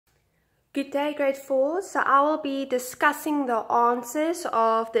Good day, grade 4. So I will be discussing the answers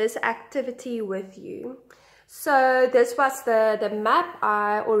of this activity with you. So this was the map.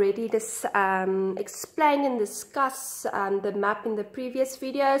 I already explained and discussed the map in the previous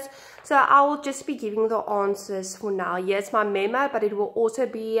videos. So I will just be giving the answers for now. Here's my memo, but it will also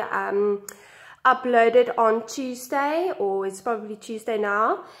be uploaded on Tuesday, or it's probably Tuesday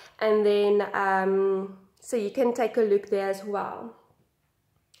now. And then so you can take a look there as well.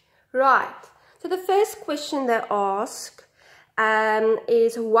 Right, so the first question they ask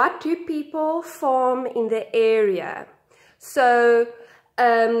is, what do people farm in the area? So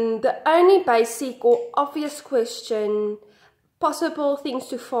the only basic or obvious question, possible things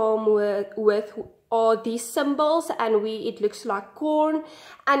to farm with are these symbols, and it looks like corn.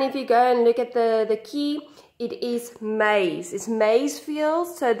 And if you go and look at the key, it is maize. It's maize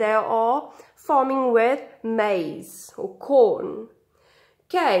fields, so they are farming with maize or corn.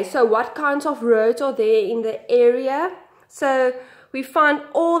 Okay, so what kinds of roads are there in the area? So we find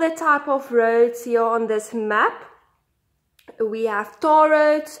all the type of roads here on this map. We have tar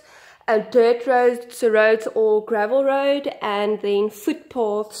roads, dirt roads or gravel road, and then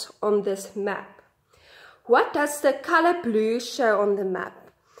footpaths on this map. What does the color blue show on the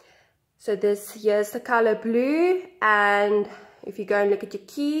map? So here's the color blue, and if you go and look at your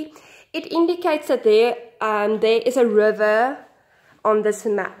key, it indicates that there is a river on this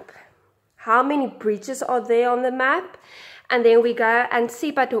map. How many bridges are there on the map? And then we go and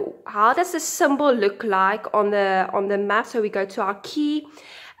see, but how does the symbol look like on the map? So we go to our key,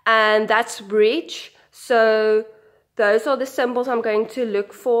 and that's bridge. So those are the symbols I'm going to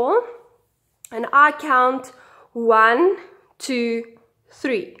look for, and I count 1, 2,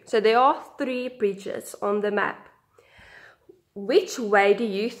 3. So there are 3 bridges on the map. Which way do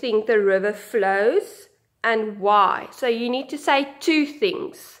you think the river flows, and why? So you need to say 2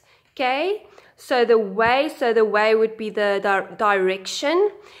 things, okay? So the way would be the direction.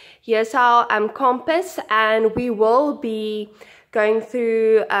 Here's our compass, and we will be going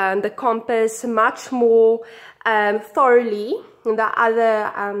through the compass much more thoroughly in the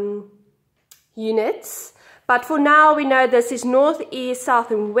other units. But for now, we know this is north, east,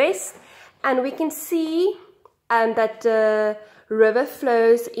 south, and west, and we can see that the river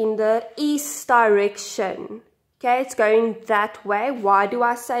flows in the east direction. Okay, it's going that way. Why do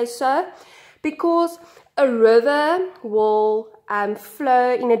I say so? Because a river will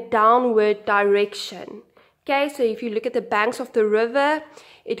flow in a downward direction. Okay, so if you look at the banks of the river,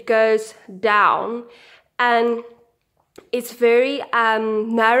 it goes down, and it's very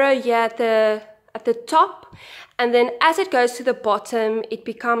narrow here at the top, and then as it goes to the bottom, it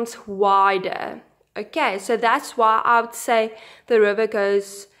becomes wider. Okay, so that's why I would say the river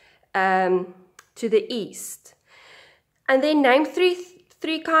goes to the east. And then name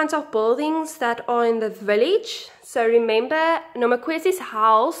three kinds of buildings that are in the village. So remember, Nomakwezi's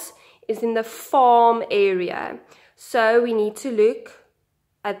house is in the farm area. So we need to look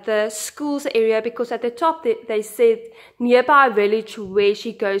at the schools area, because at the top they said nearby village where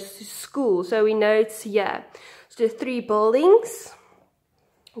she goes to school. So we know it's here. So the 3 buildings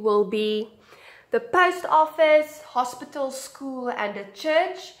will be the post office, hospital, school, and a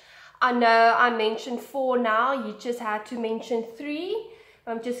church. I know I mentioned 4 now. You just had to mention 3.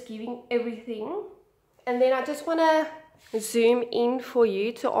 I'm just giving everything. And then I just want to zoom in for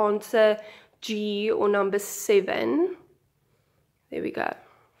you to answer G, or number 7. There we go.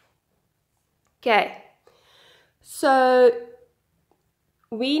 Okay. So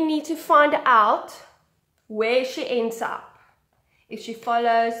we need to find out where she ends up if she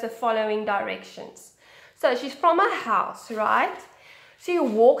follows the following directions. So she's from her house, right? She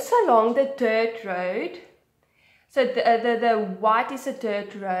walks along the dirt road. So the white is a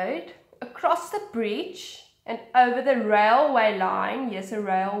dirt road, across the bridge and over the railway line. Yes, a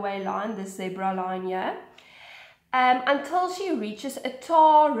railway line, the zebra line here. Until she reaches a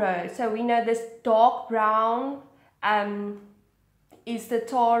tar road. So we know this dark brown is the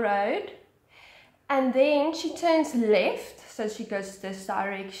tar road. And then she turns left, so she goes this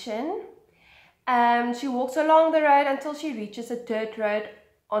direction. She walks along the road until she reaches a dirt road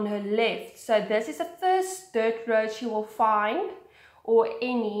on her left. So this is the first dirt road she will find, or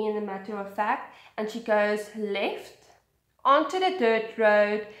any in the matter of fact. And she goes left onto the dirt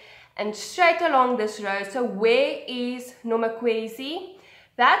road and straight along this road. So where is Nomakwezi?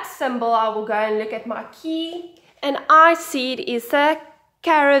 That symbol, I will go and look at my key, and I see it is a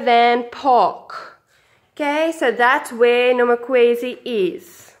caravan park. Okay, so that's where Nomakwezi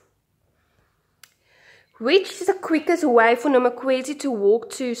is. Which is the quickest way for Nomakwezi to walk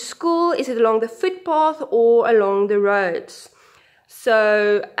to school? Is it along the footpath or along the roads?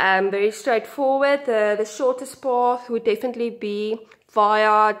 So very straightforward. The shortest path would definitely be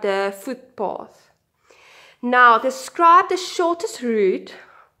via the footpath. Now describe the shortest route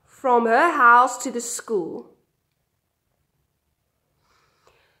from her house to the school.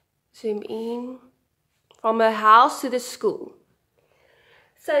 Zoom in. From her house to the school.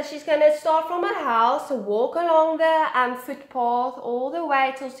 So she's going to start from her house, walk along the footpath all the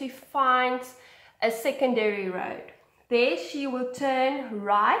way till she finds a secondary road. There she will turn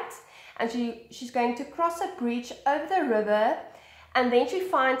right, and she's going to cross a bridge over the river, and then she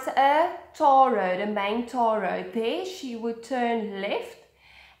finds a tar road, a main tar road. There she would turn left,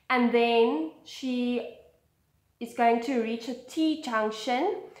 and then she is going to reach a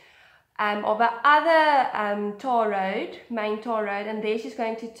T-junction of a other tar road, main tar road, and there she's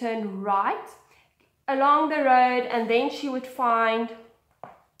going to turn right along the road, and then she would find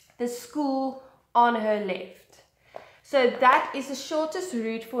the school on her left. So that is the shortest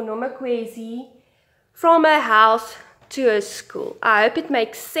route for Nomakwezi from her house to her school. I hope it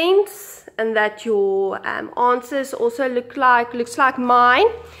makes sense and that your answers also looks like mine.